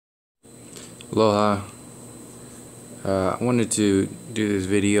Aloha. I wanted to do this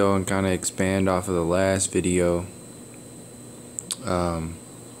video and kind of expand off of the last video, and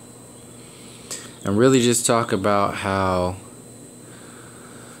really just talk about how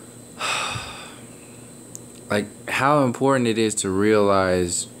how important it is to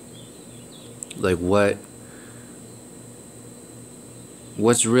realize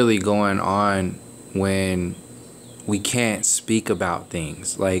what's really going on when we can't speak about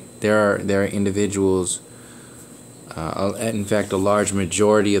things. There are individuals, in fact a large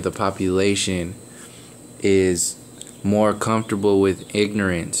majority of the population is more comfortable with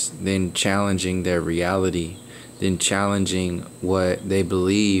ignorance than challenging their reality, than challenging what they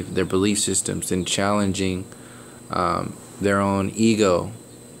believe, their belief systems, than challenging their own ego,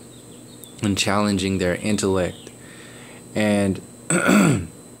 and challenging their intellect. And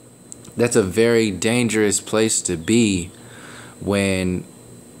that's a very dangerous place to be when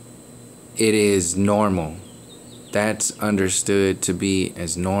it is normal. That's understood to be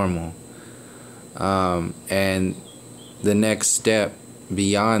as normal. And the next step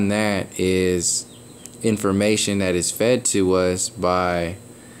beyond that is information that is fed to us by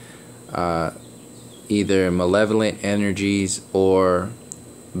either malevolent energies or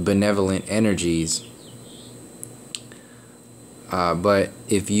benevolent energies. But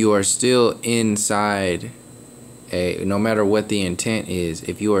if you are still inside no matter what the intent is,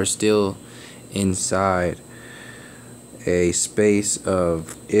 if you are still inside a space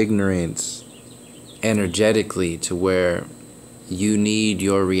of ignorance energetically, to where you need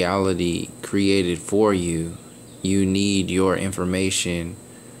your reality created for you, you need your information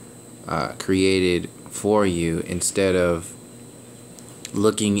created for you, instead of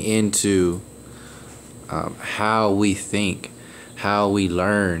looking into how we think, how we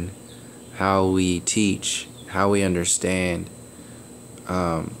learn, how we teach, how we understand,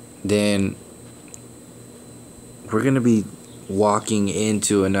 then we're going to be walking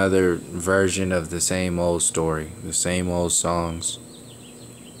into another version of the same old story, the same old songs.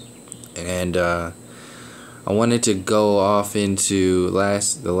 And I wanted to go off into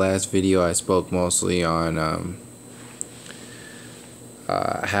the last video. I spoke mostly on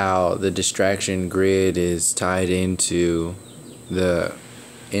how the distraction grid is tied into the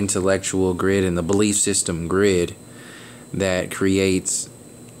intellectual grid and the belief system grid that creates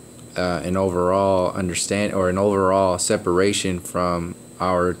an overall understand, or an overall separation from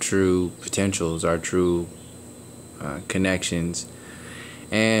our true potentials, our true connections.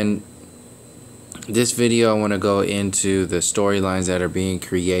 And this video, I want to go into the storylines that are being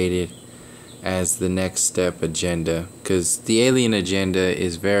created as the next step agenda, because the alien agenda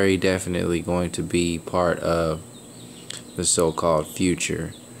is very definitely going to be part of the so-called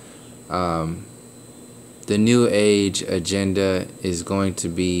future. The New Age agenda is going to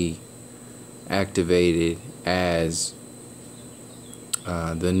be activated as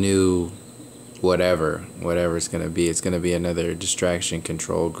the new whatever it's going to be. It's going to be another distraction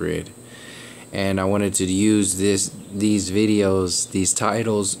control grid. And I wanted to use these videos, these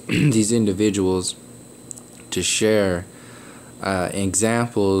titles, these individuals, to share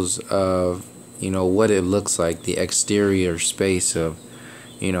examples of what it looks like, the exterior space of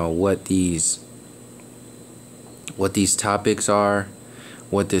what these topics are,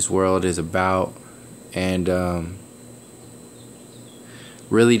 what this world is about, and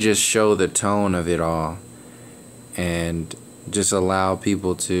really just show the tone of it all, and just allow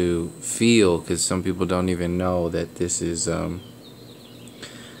people to feel, because some people don't even know that this is that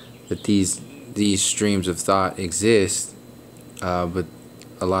these streams of thought exist, but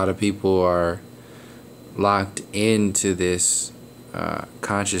a lot of people are locked into this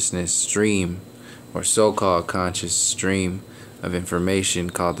consciousness stream, or so-called conscious stream of information,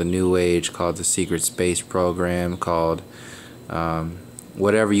 called the New Age, called the secret space program, called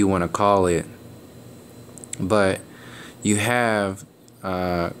whatever you want to call it. But you have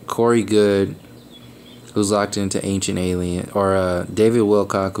Corey Goode, who's locked into ancient alien, or David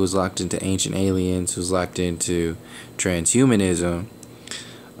Wilcock, who's locked into ancient aliens, who's locked into transhumanism,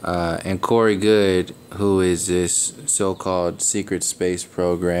 and Corey Goode, who is this so-called secret space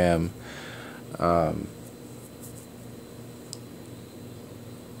program I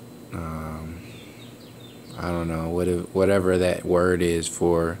don't know, whatever that word is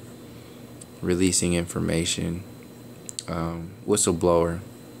for releasing information, whistleblower.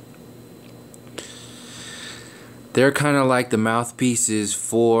 They're kind of like the mouthpieces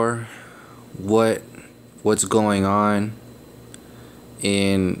for what's going on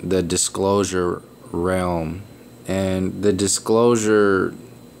in the disclosure realm. And the disclosure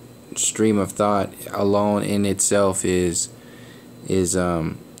stream of thought alone in itself is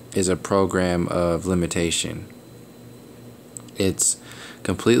is a program of limitation. It's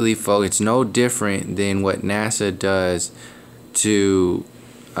completely it's no different than what NASA does to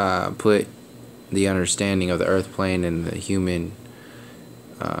put the understanding of the Earth plane and the human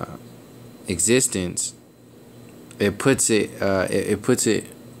existence. It puts it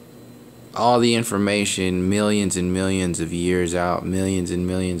all the information millions and millions of years out, millions and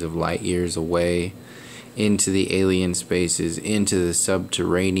millions of light years away, into the alien spaces, into the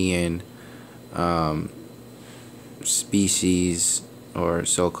subterranean species, or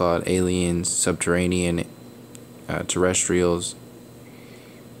so-called aliens, subterranean terrestrials.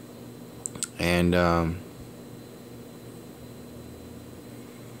 And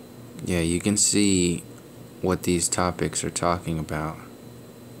yeah, you can see what these topics are talking about,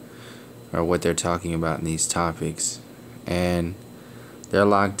 or what they're talking about in these topics. And they're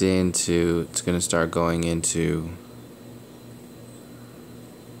locked into, it's going to start going into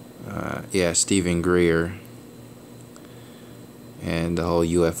Stephen Greer and the whole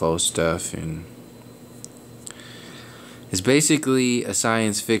UFO stuff. And it's basically a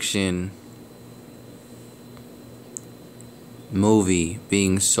science fiction movie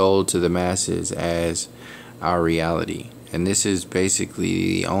being sold to the masses as our reality. And this is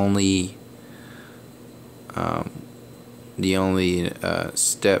basically the only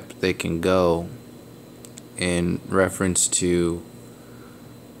step they can go in reference to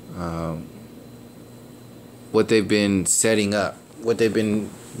what they've been setting up, what they've been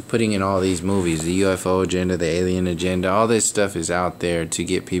putting in all these movies. The UFO agenda, the alien agenda, all this stuff is out there to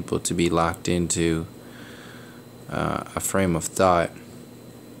get people to be locked into a frame of thought.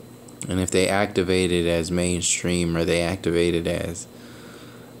 And if they activate it as mainstream, or they activate it as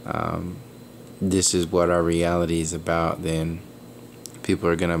this is what our reality is about, then people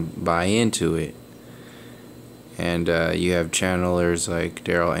are going to buy into it. And you have channelers like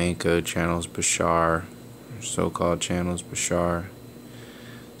Daryl Anka channels Bashar, so-called channels Bashar.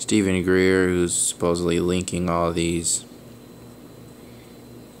 Stephen Greer, who's supposedly linking all these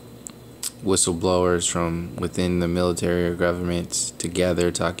whistleblowers from within the military or governments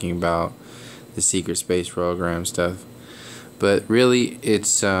together, talking about the secret space program stuff. But really,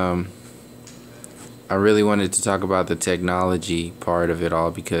 it's I really wanted to talk about the technology part of it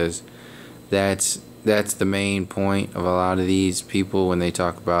all, because that's the main point of a lot of these people when they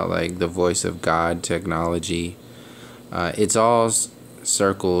talk about like the voice of God technology. It's all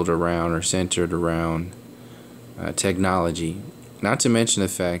circled around or centered around technology. Not to mention the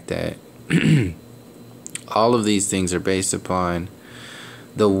fact that all of these things are based upon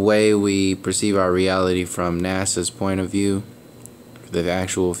the way we perceive our reality from NASA's point of view, the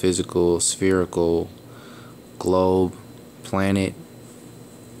actual physical spherical globe, planet.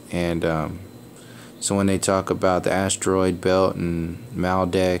 And so when they talk about the asteroid belt and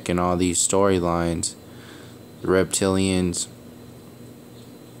Maldek and all these storylines, the reptilians,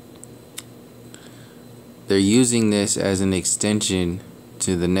 they're using this as an extension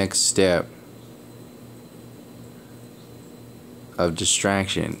to the next step of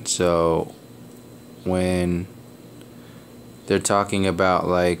distraction. So when they're talking about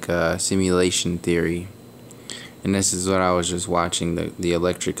like simulation theory, and this is what I was just watching, the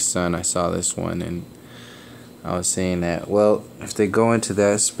Electric Sun, I saw this one, and I was saying that, well, if they go into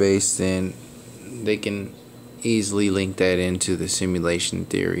that space, then they can easily link that into the simulation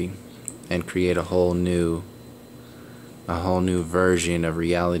theory and create a whole new version of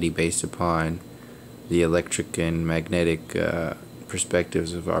reality based upon the electric and magnetic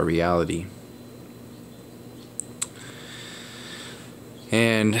perspectives of our reality.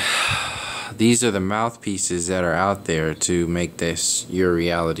 And these are the mouthpieces that are out there to make this your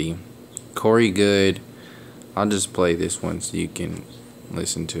reality. Corey Good, I'll just play this one so you can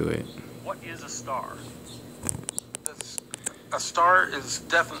listen to it. What is a star? A star is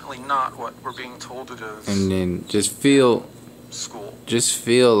definitely not what we're being told it is. And then just feel school. Just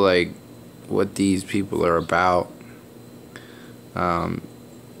feel like what these people are about.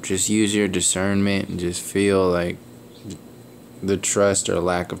 Just use your discernment and just feel like the trust or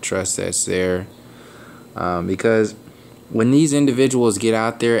lack of trust that's there. Because when these individuals get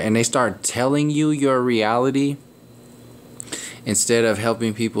out there and they start telling you your reality, instead of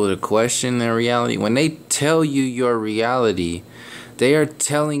helping people to question their reality, when they tell you your reality, they are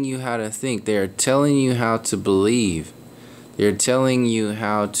telling you how to think. They are telling you how to believe. They're telling you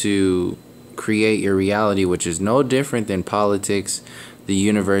how to create your reality, which is no different than politics, the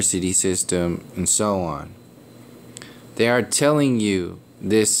university system, and so on. They are telling you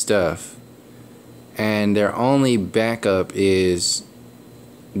this stuff, and their only backup is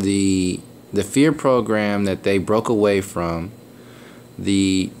the fear program that they broke away from,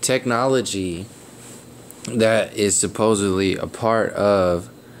 the technology that is supposedly a part of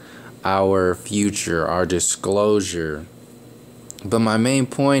our future, our disclosure. But my main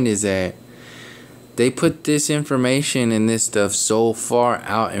point is that they put this information and this stuff so far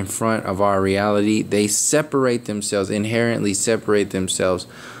out in front of our reality, they separate themselves, inherently separate themselves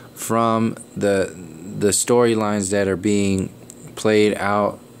from the storylines that are being played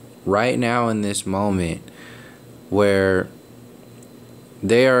out right now in this moment, where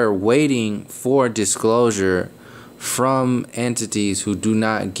they are waiting for disclosure from entities who do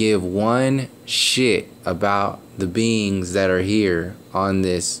not give one shit about the beings that are here on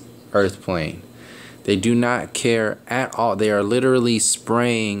this earth plane. They do not care at all. They are literally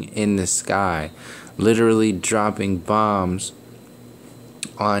spraying in the sky, literally dropping bombs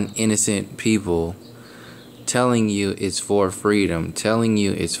on innocent people, telling you it's for freedom, telling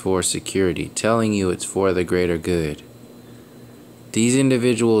you it's for security, telling you it's for the greater good. These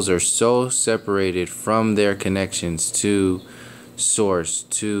individuals are so separated from their connections to Source,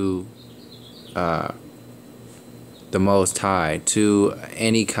 to the Most High, to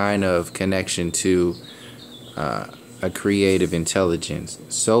any kind of connection to a creative intelligence,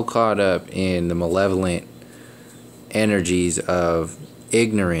 so caught up in the malevolent energies of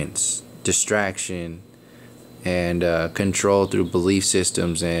ignorance, distraction, and control through belief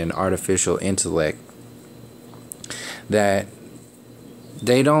systems and artificial intellect, that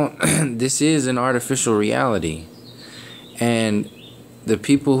they don't this is an artificial reality. And the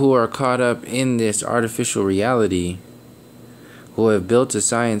people who are caught up in this artificial reality, who have built a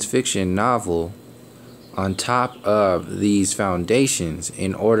science fiction novel on top of these foundations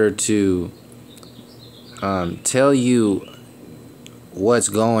in order to tell you what's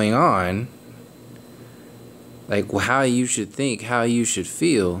going on, like how you should think, how you should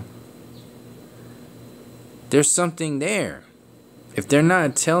feel, there's something there. If they're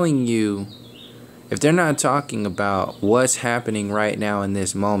not telling you, if they're not talking about what's happening right now in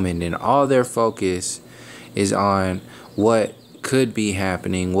this moment, and all their focus is on what could be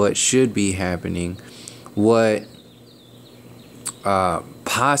happening, what should be happening, what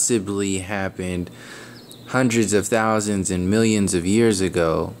possibly happened hundreds of thousands and millions of years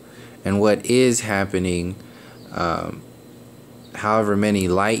ago, and what is happening however many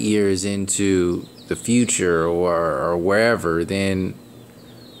light years into the future or wherever, then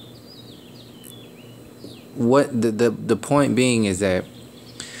what the point being is that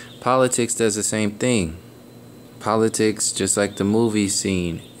politics does the same thing. Politics, just like the movie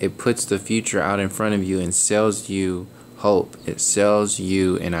scene, it puts the future out in front of you and sells you hope. It sells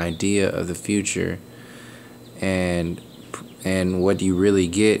you an idea of the future, and what you really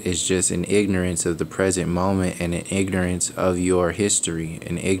get is just an ignorance of the present moment, and an ignorance of your history,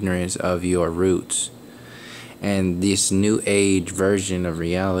 an ignorance of your roots. And this new age version of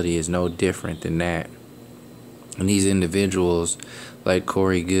reality is no different than that. And these individuals like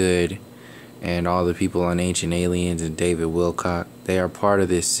Corey Goode and all the people on Ancient Aliens and David Wilcock, they are part of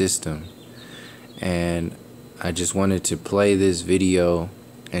this system. And I just wanted to play this video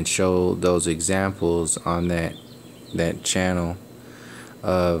and show those examples on that channel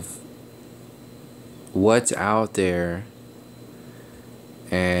of what's out there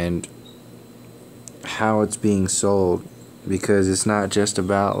and how it's being sold, because it's not just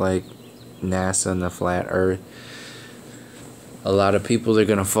about like NASA and the flat earth. A lot of people are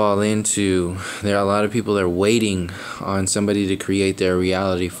going to fall into, there are a lot of people that are waiting on somebody to create their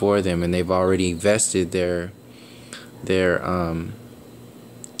reality for them, and they've already vested their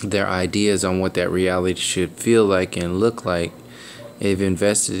ideas on what that reality should feel like and look like. They've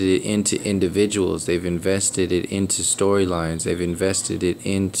invested it into individuals, they've invested it into storylines, they've invested it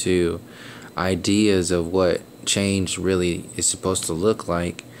into ideas of what change really is supposed to look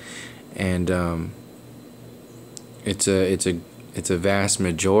like. And it's a vast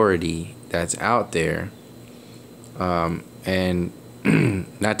majority that's out there, and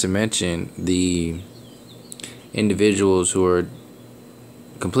not to mention the individuals who are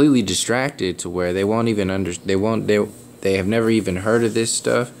completely distracted to where they won't even they have never even heard of this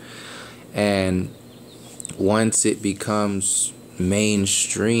stuff, and once it becomes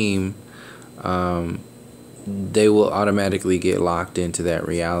mainstream, they will automatically get locked into that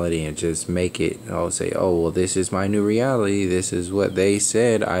reality and just make it, say, oh, well, this is my new reality, this is what they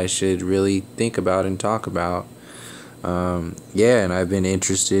said I should really think about and talk about. Yeah, and I've been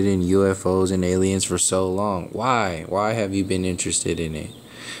interested in UFOs and aliens for so long. Why have you been interested in it?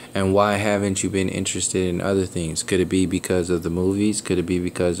 And why haven't you been interested in other things? Could it be because of the movies? Could it be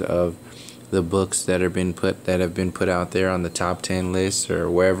because of the books that have been put out there on the top 10 lists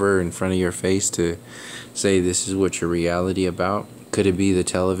or wherever in front of your face to say this is what your reality about? Could it be the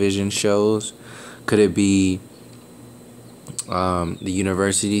television shows? Could it be the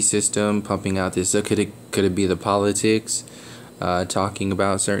university system pumping out this? Could it be the politics talking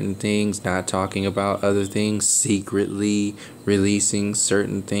about certain things, not talking about other things, secretly releasing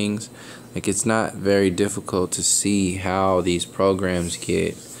certain things? Like, it's not very difficult to see how these programs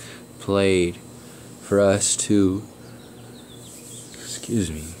get played for us to,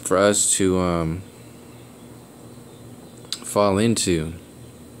 fall into.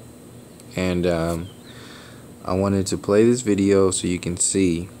 And I wanted to play this video so you can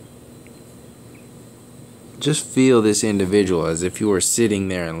see, just feel this individual as if you were sitting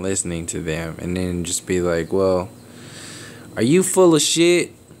there and listening to them, and then just be like, well, are you full of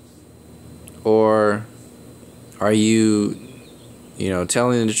shit, or are you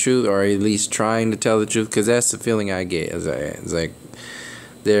telling the truth, or at least trying to tell the truth? Because that's the feeling I get. It's like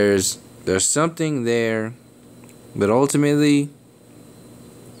there's something there, but ultimately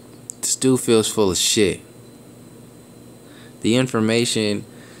it still feels full of shit. The information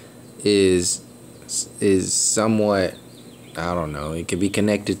is somewhat, I don't know, it can be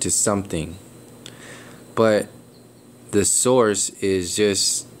connected to something, but the source is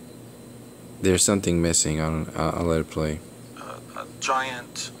just, there's something missing. I'll let it play. A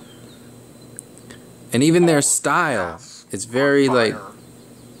giant, and even their style, it's very like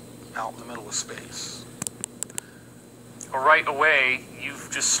out in the middle of space. Right away, you've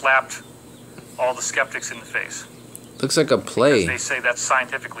just slapped all the skeptics in the face. Looks like a play. Because they say that's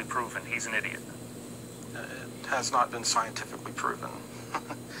scientifically proven. He's an idiot. It has not been scientifically proven.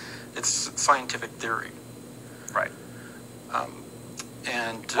 It's scientific theory. Right.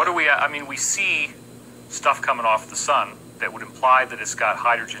 And what do we? I mean, we see stuff coming off the sun that would imply that it's got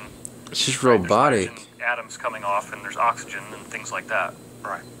hydrogen. It's just right? robotic. There's hydrogen atoms coming off, and there's oxygen and things like that.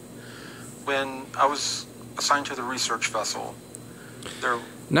 Right. When I was assigned to the research vessel, there.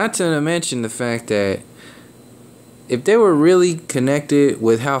 Not to mention the fact that if they were really connected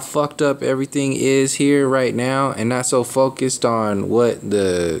with how fucked up everything is here right now, and not so focused on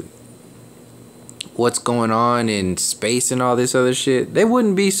what's going on in space and all this other shit, they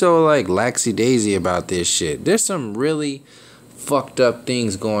wouldn't be so like laxy-daisy about this shit. There's some really fucked up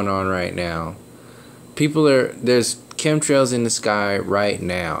things going on right now. There's chemtrails in the sky right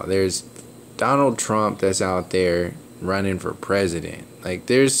now. There's Donald Trump that's out there running for president. Like,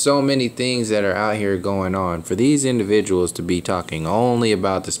 there's so many things that are out here going on. For these individuals to be talking only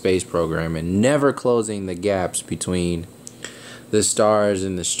about the space program and never closing the gaps between the stars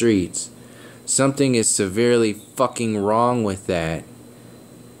and the streets, something is severely fucking wrong with that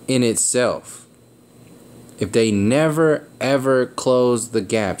in itself. If they never ever close the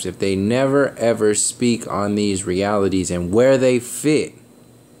gaps, if they never ever speak on these realities and where they fit,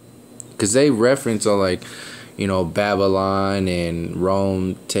 because they reference all like, Babylon and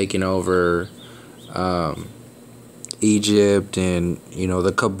Rome taking over Egypt and,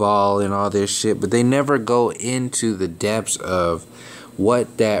 the Cabal and all this shit. But they never go into the depths of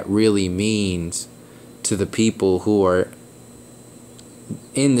what that really means to the people who are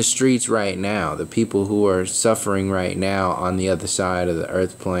in the streets right now. The people who are suffering right now on the other side of the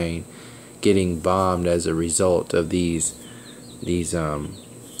earth plane, getting bombed as a result of these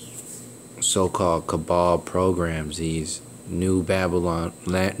so-called cabal programs, these new Babylonian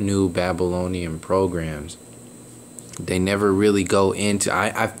programs. They never really go into.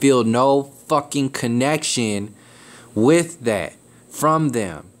 I feel no fucking connection with that from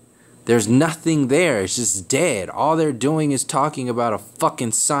them. There's nothing there. It's just dead. All they're doing is talking about a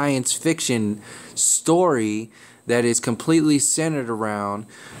fucking science fiction story that is completely centered around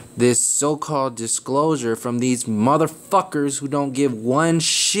this so-called disclosure from these motherfuckers who don't give one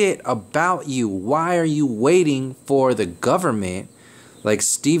shit about you. Why are you waiting for the government, like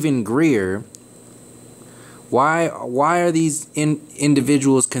Stephen Greer? Why are these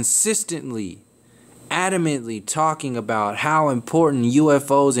individuals consistently, adamantly talking about how important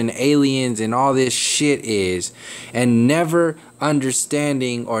UFOs and aliens and all this shit is, and never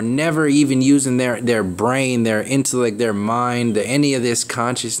understanding or never even using their brain, their intellect, their mind, any of this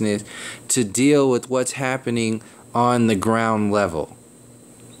consciousness to deal with what's happening on the ground level?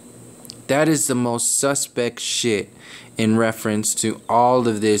 That is the most suspect shit in reference to all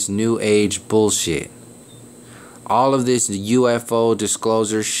of this new age bullshit. All of this UFO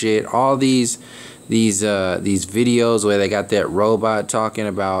disclosure shit, all these videos where they got that robot talking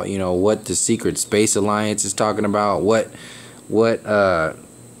about, what the secret space alliance is talking about, what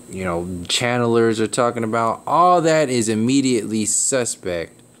channelers are talking about. All that is immediately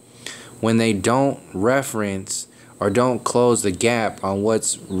suspect when they don't reference or don't close the gap on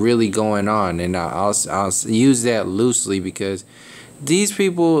what's really going on. And I'll use that loosely because these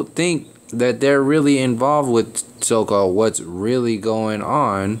people think that they're really involved with so-called what's really going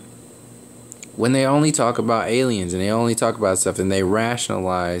on when they only talk about aliens and they only talk about stuff, and they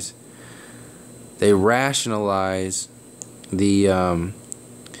rationalize the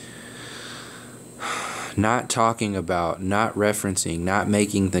not talking about, not referencing, not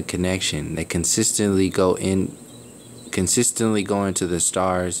making the connection. They consistently go into the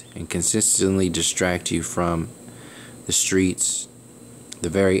stars and consistently distract you from the streets, the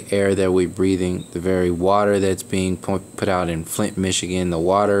very air that we're breathing, the very water that's being put out in Flint, Michigan, the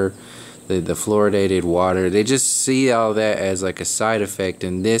water, the fluoridated water. They just see all that as like a side effect,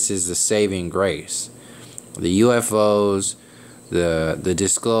 and this is the saving grace. The UFOs, the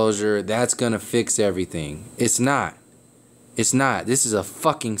disclosure, that's gonna fix everything. It's not. It's not. This is a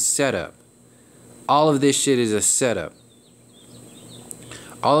fucking setup. All of this shit is a setup.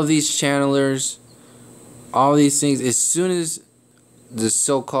 All of these channelers, all these things, as soon as the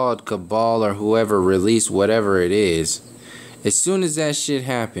so-called cabal or whoever release whatever it is, as soon as that shit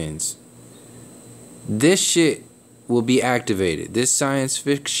happens, this shit will be activated. This science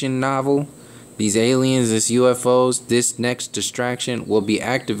fiction novel, these aliens, this UFOs, this next distraction will be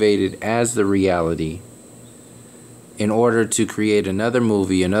activated as the reality in order to create another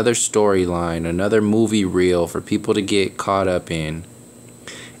movie, another storyline, another movie reel for people to get caught up in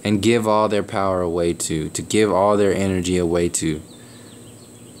and give all their power away to give all their energy away to.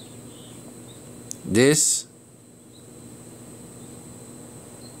 This,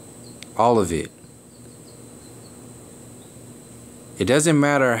 all of it. It doesn't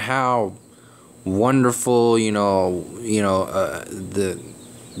matter how wonderful, the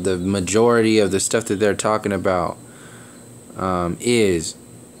majority of the stuff that they're talking about is,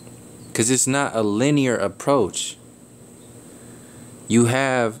 because it's not a linear approach. You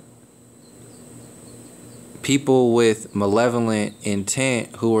have people with malevolent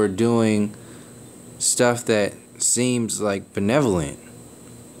intent who are doing stuff that seems like benevolent.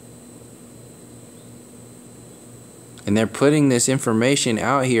 And they're putting this information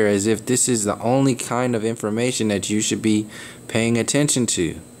out here as if this is the only kind of information that you should be paying attention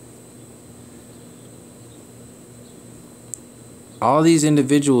to. All these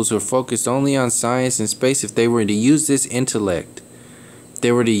individuals who are focused only on science and space, if they were to use this intellect, if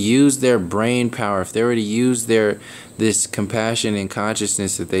they were to use their brain power, if they were to use this compassion and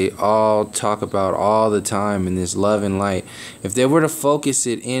consciousness that they all talk about all the time, in this love and light, if they were to focus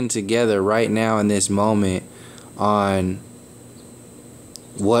it in together right now in this moment on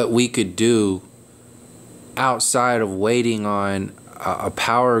what we could do outside of waiting on a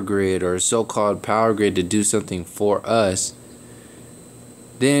power grid or a so-called power grid to do something for us,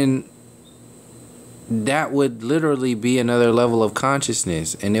 then that would literally be another level of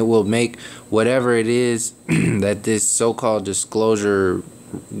consciousness, and it will make whatever it is that this so-called disclosure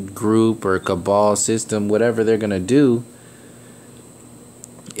group or cabal system, whatever they're gonna do,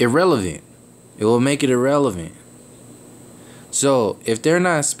 irrelevant. It will make it irrelevant. So if they're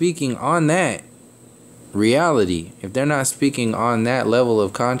not speaking on that reality, if they're not speaking on that level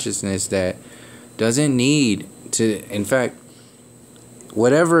of consciousness that doesn't need to, in fact,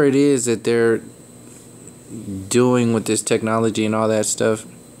 whatever it is that they're doing with this technology and all that stuff,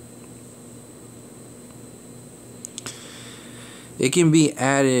 it can be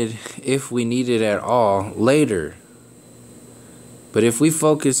added if we need it at all later. But if we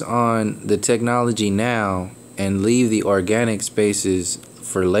focus on the technology now and leave the organic spaces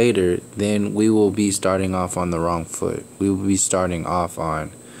for later, then we will be starting off on the wrong foot. We will be starting off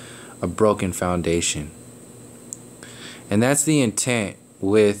on a broken foundation. And that's the intent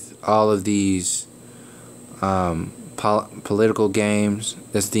with all of these political games.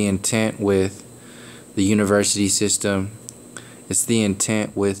 That's the intent with the university system. It's the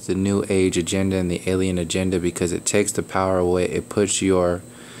intent with the New Age agenda and the alien agenda, because it takes the power away. It puts your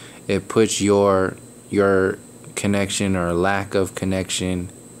connection or lack of connection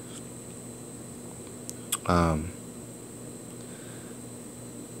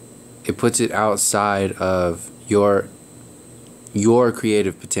it puts it outside of your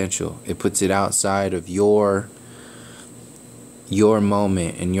creative potential. It puts it outside of your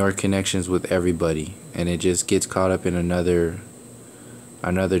moment and your connections with everybody, and it just gets caught up in another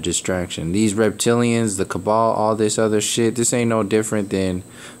distraction. These reptilians, the cabal, all this other shit, this ain't no different than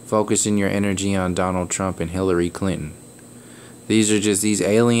focusing your energy on Donald Trump and Hillary Clinton. These are just these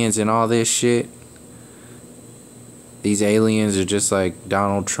aliens and all this shit. These aliens are just like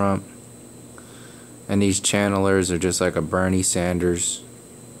Donald Trump, and these channelers are just like a Bernie Sanders.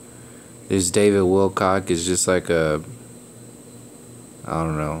 This David Wilcock is just like a, I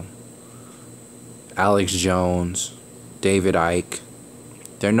don't know, Alex Jones, David Icke.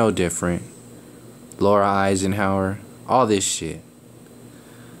 They're no different. Laura Eisenhower, all this shit.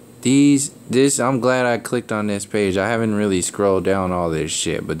 I'm glad I clicked on this page. I haven't really scrolled down all this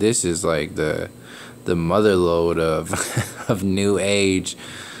shit, but this is like the motherlode of of new age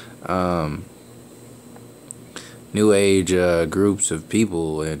groups of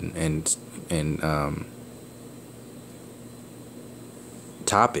people and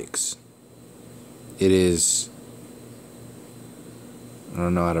topics. It is, I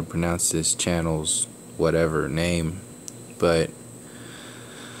don't know how to pronounce this channel's whatever name, but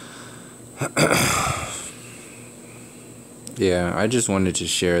yeah, I just wanted to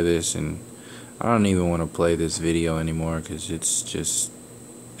share this, and I don't even want to play this video anymore because it's just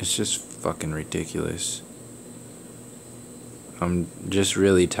fucking ridiculous. I'm just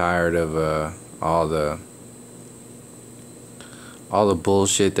really tired of all the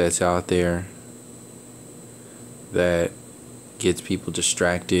bullshit that's out there that gets people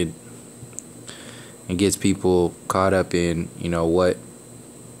distracted and gets people caught up in, you know, what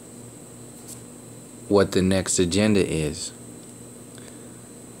the next agenda is.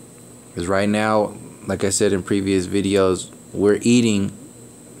 Because right now, like I said in previous videos, we're eating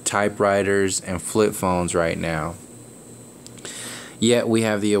typewriters and flip phones right now. Yet we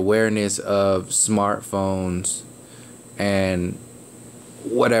have the awareness of smartphones and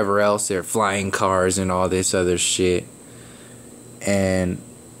whatever else, they're flying cars and all this other shit. And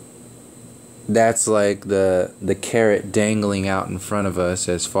that's like the carrot dangling out in front of us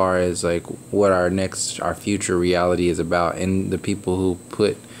as far as like what our future reality is about. And the people who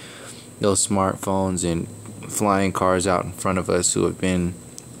put those smartphones and flying cars out in front of us, who have been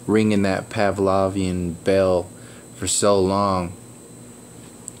ringing that Pavlovian bell for so long,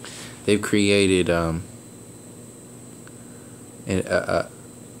 they've created a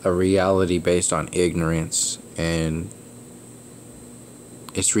reality based on ignorance, and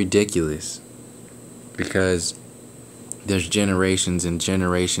it's ridiculous because there's generations and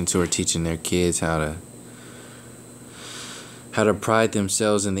generations who are teaching their kids how to pride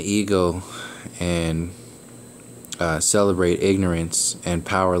themselves in the ego and celebrate ignorance and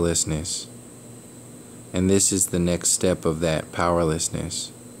powerlessness. And this is the next step of that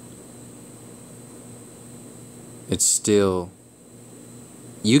powerlessness. It's still,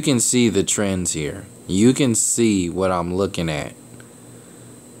 you can see the trends here. You can see what I'm looking at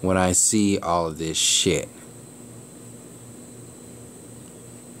when I see all of this shit.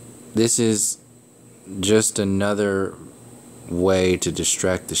 This is just another way to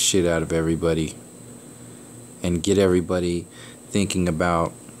distract the shit out of everybody and get everybody thinking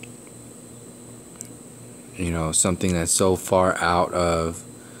about, you know, something that's so far out of,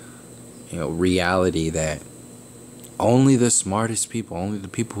 you know, reality that only the smartest people, only the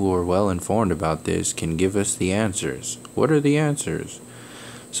people who are well informed about this can give us the answers. What are the answers?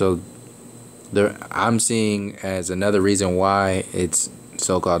 So I'm seeing as another reason why it's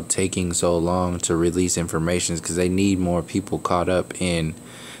so-called taking so long to release information is because they need more people caught up in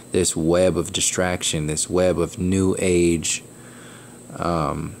this web of distraction, this web of new age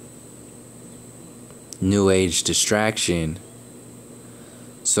distraction,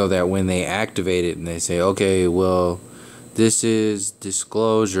 so that when they activate it and they say, okay, well, this is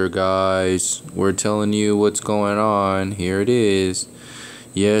disclosure, guys, we're telling you what's going on, here it is.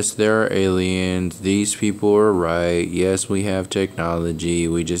 Yes, there are aliens. These people are right. Yes, we have technology.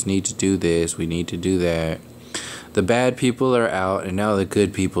 We just need to do this. We need to do that. The bad people are out, and now the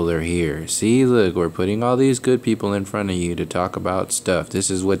good people are here. See, look, we're putting all these good people in front of you to talk about stuff. This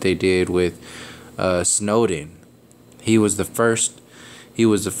is what they did with Snowden. He was the first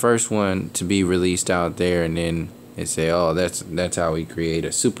one to be released out there, and then they say, oh, that's how we create a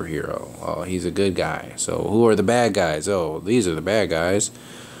superhero. Oh, he's a good guy. So who are the bad guys? Oh, these are the bad guys.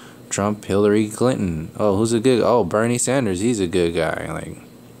 Trump, Hillary Clinton. Oh, who's a good? Oh, Bernie Sanders. He's a good guy. Like,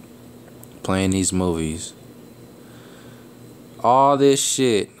 playing these movies. All this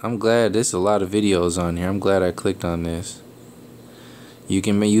shit. I'm glad there's a lot of videos on here. I'm glad I clicked on this. You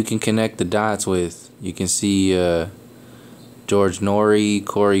can connect the dots with. You can see George Norrie,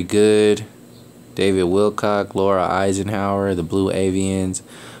 Corey Goode, David Wilcock, Laura Eisenhower, the Blue Avians,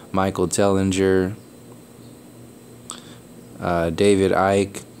 Michael Tellinger, David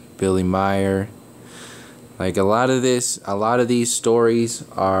Icke, Billy Meyer. Like a lot of these stories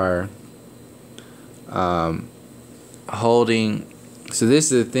are holding. So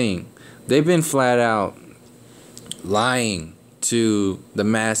this is the thing. They've been flat out lying to the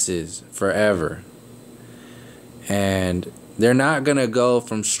masses forever. And they're not going to go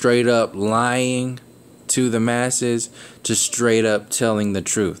from straight up lying to the masses to straight up telling the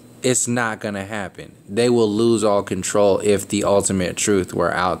truth. It's not going to happen. They will lose all control if the ultimate truth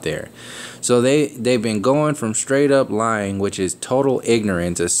were out there. So they've been going from straight up lying, which is total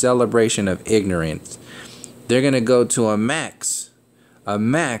ignorance, a celebration of ignorance. They're going to go to a max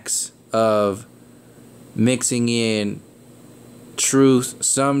of mixing in truth,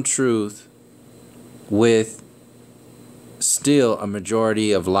 some truth, with still a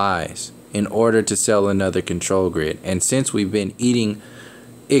majority of lies in order to sell another control grid. And since we've been eating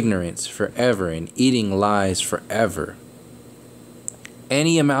ignorance forever and eating lies forever,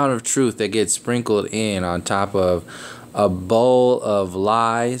 any amount of truth that gets sprinkled in on top of a bowl of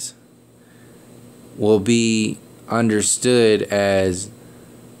lies will be understood as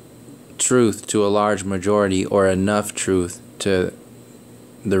truth to a large majority, or enough truth to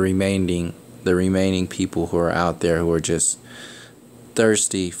the remaining people who are out there who are just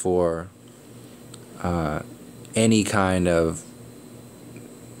thirsty for any kind of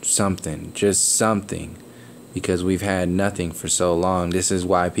something, just something, because we've had nothing for so long. This is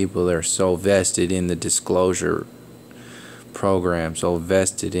why people are so vested in the disclosure program, so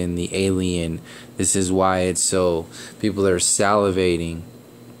vested in the alien. This is why it's so, people are salivating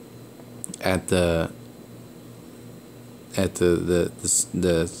at the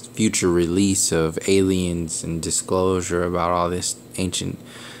future release of aliens and disclosure about all this ancient,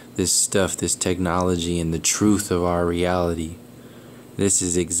 this stuff, this technology, and the truth of our reality. This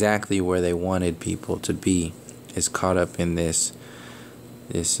is exactly where they wanted people to be, is caught up in this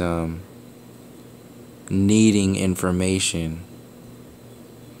needing information.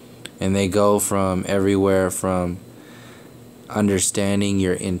 And they go from everywhere from understanding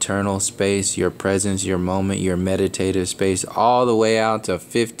your internal space, your presence, your moment, your meditative space, all the way out to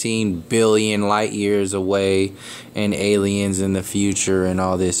 15 billion light years away and aliens in the future and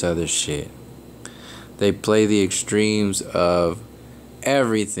all this other shit. They play the extremes of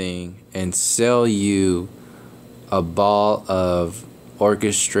everything and sell you a ball of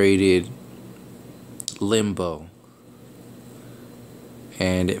orchestrated limbo.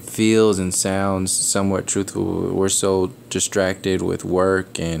 And it feels and sounds somewhat truthful. We're so distracted with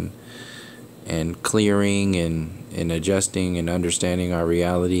work and clearing and adjusting and understanding our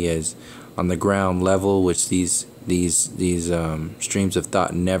reality as on the ground level, which these streams of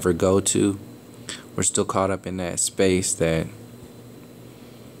thought never go to. We're still caught up in that space that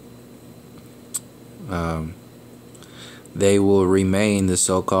they will remain the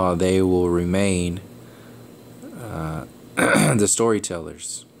so-called, they will remain the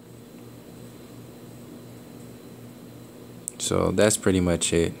storytellers. So that's pretty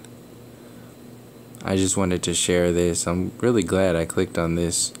much it. I just wanted to share this. I'm really glad I clicked on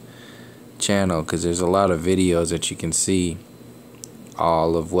this channel because there's a lot of videos that you can see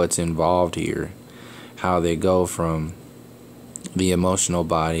all of what's involved here, how they go from the emotional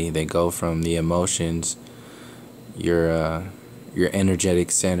body, they go from the emotions, your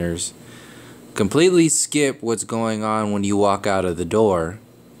energetic centers, completely skip what's going on when you walk out of the door,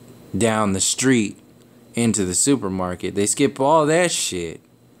 down the street, into the supermarket. They skip all that shit.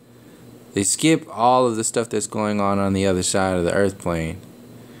 They skip all of the stuff that's going on the other side of the earth plane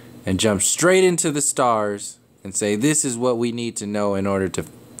and jump straight into the stars and say, this is what we need to know in order to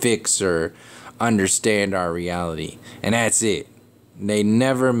fix or understand our reality. And that's it. They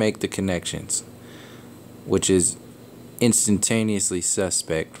never make the connections, which is instantaneously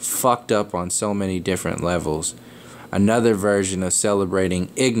suspect, fucked up on so many different levels. Another version of celebrating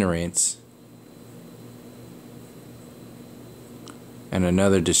ignorance and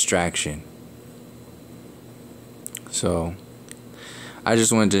another distraction. So I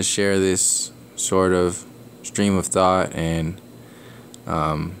just wanted to share this sort of stream of thought and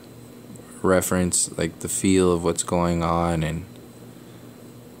reference like the feel of what's going on, and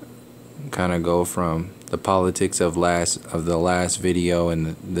kind of go from the politics of the last video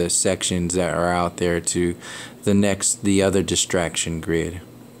and the sections that are out there to the other distraction grid,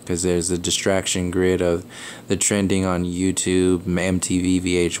 because there's the distraction grid of the trending on YouTube, MTV,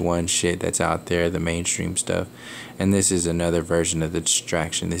 VH1 shit that's out there, the mainstream stuff, and this is another version of the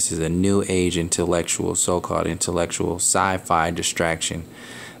distraction. This is a new age intellectual, so-called intellectual sci-fi distraction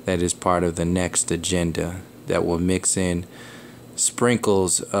that is part of the next agenda that will mix in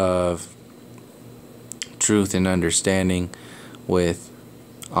sprinkles of truth and understanding with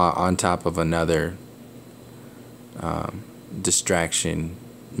on top of another distraction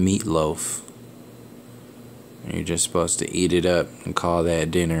meatloaf, and you're just supposed to eat it up and call that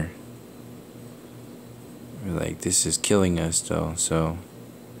dinner. You're like, this is killing us though. So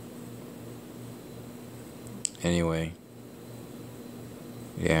anyway,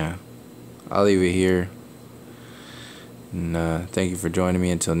 yeah, I'll leave it here. And thank you for joining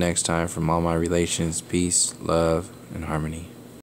me. Until next time, from all my relations, peace, love, and harmony.